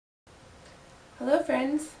Hello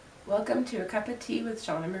friends, welcome to A Cup of Tea with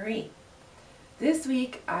Shauna Marie. This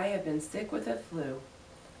week I have been sick with a flu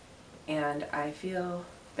and I feel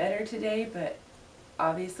better today, but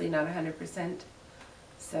obviously not 100%.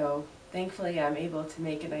 So thankfully I'm able to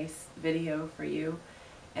make a nice video for you,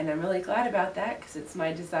 and I'm really glad about that because it's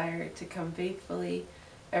my desire to come faithfully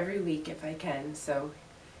every week if I can. So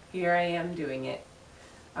here I am doing it.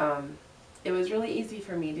 It was really easy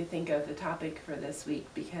for me to think of the topic for this week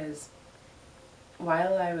because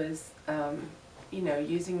while I was,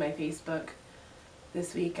 using my Facebook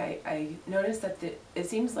this week, I noticed that it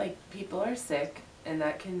seems like people are sick, and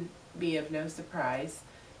that can be of no surprise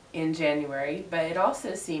in January, but it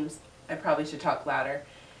also seems, I probably should talk louder,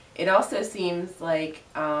 it also seems like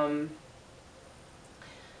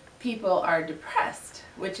people are depressed,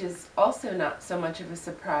 which is also not so much of a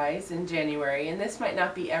surprise in January, and this might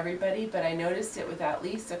not be everybody, but I noticed it with at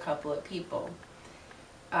least a couple of people.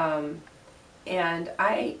 And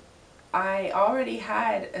I already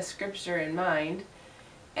had a scripture in mind,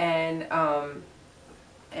 and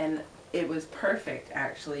it was perfect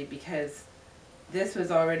actually, because this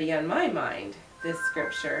was already on my mind, this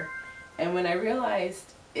scripture. And when I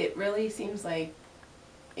realized it really seems like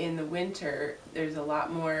in the winter there's a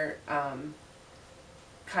lot more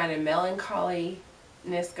kind of melancholiness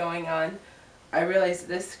going on, I realized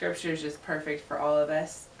this scripture is just perfect for all of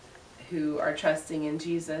us who are trusting in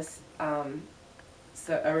Jesus.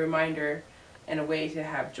 So a reminder and a way to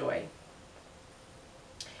have joy.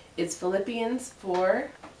 It's Philippians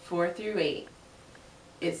 4:4-8.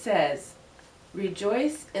 It says,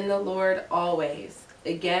 "Rejoice in the Lord always.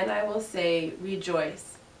 Again I will say,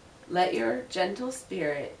 rejoice. Let your gentle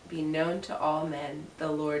spirit be known to all men.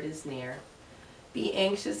 The Lord is near. Be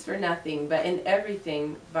anxious for nothing, but in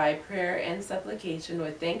everything, by prayer and supplication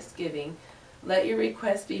with thanksgiving, let your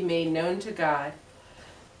requests be made known to God.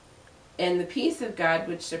 And the peace of God,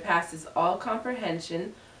 which surpasses all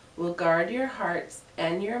comprehension, will guard your hearts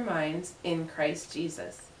and your minds in Christ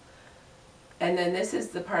Jesus." And then this is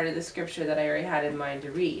the part of the scripture that I already had in mind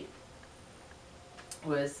to read,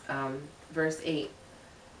 was verse 8.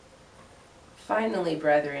 "Finally,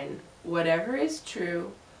 brethren, whatever is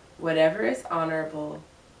true, whatever is honorable,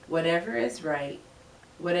 whatever is right,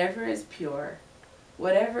 whatever is pure,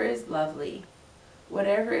 whatever is lovely,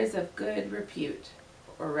 whatever is of good repute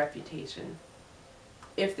or reputation,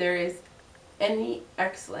 if there is any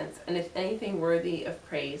excellence, and if anything worthy of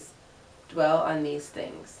praise, dwell on these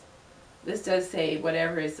things." This does say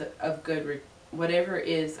whatever is of good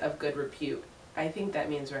repute. I think that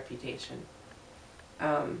means reputation.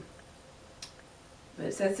 But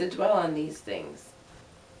it says to dwell on these things.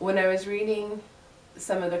 When I was reading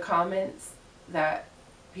some of the comments that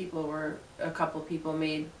a couple people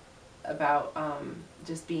made about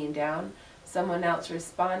just being down, someone else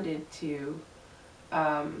responded to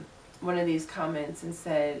one of these comments and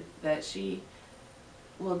said that she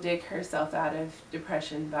will dig herself out of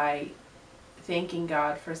depression by thanking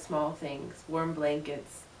God for small things, warm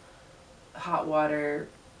blankets, hot water,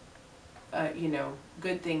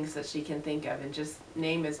 good things that she can think of, and just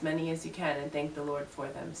name as many as you can and thank the Lord for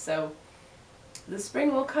them. So the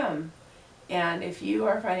spring will come, and if you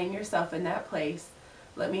are finding yourself in that place,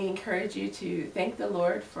 let me encourage you to thank the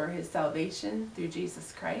Lord for His salvation through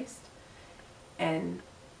Jesus Christ, and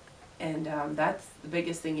that's the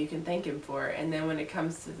biggest thing you can thank Him for. And then when it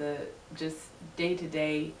comes to the just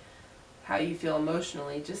day-to-day, how you feel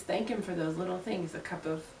emotionally, just thank Him for those little things: a cup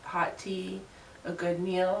of hot tea, a good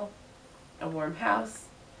meal, a warm house,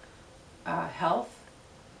 health,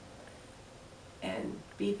 and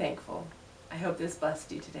be thankful. I hope this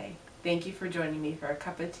blessed you today. Thank you for joining me for A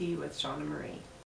Cup of Tea with Shauna Marie.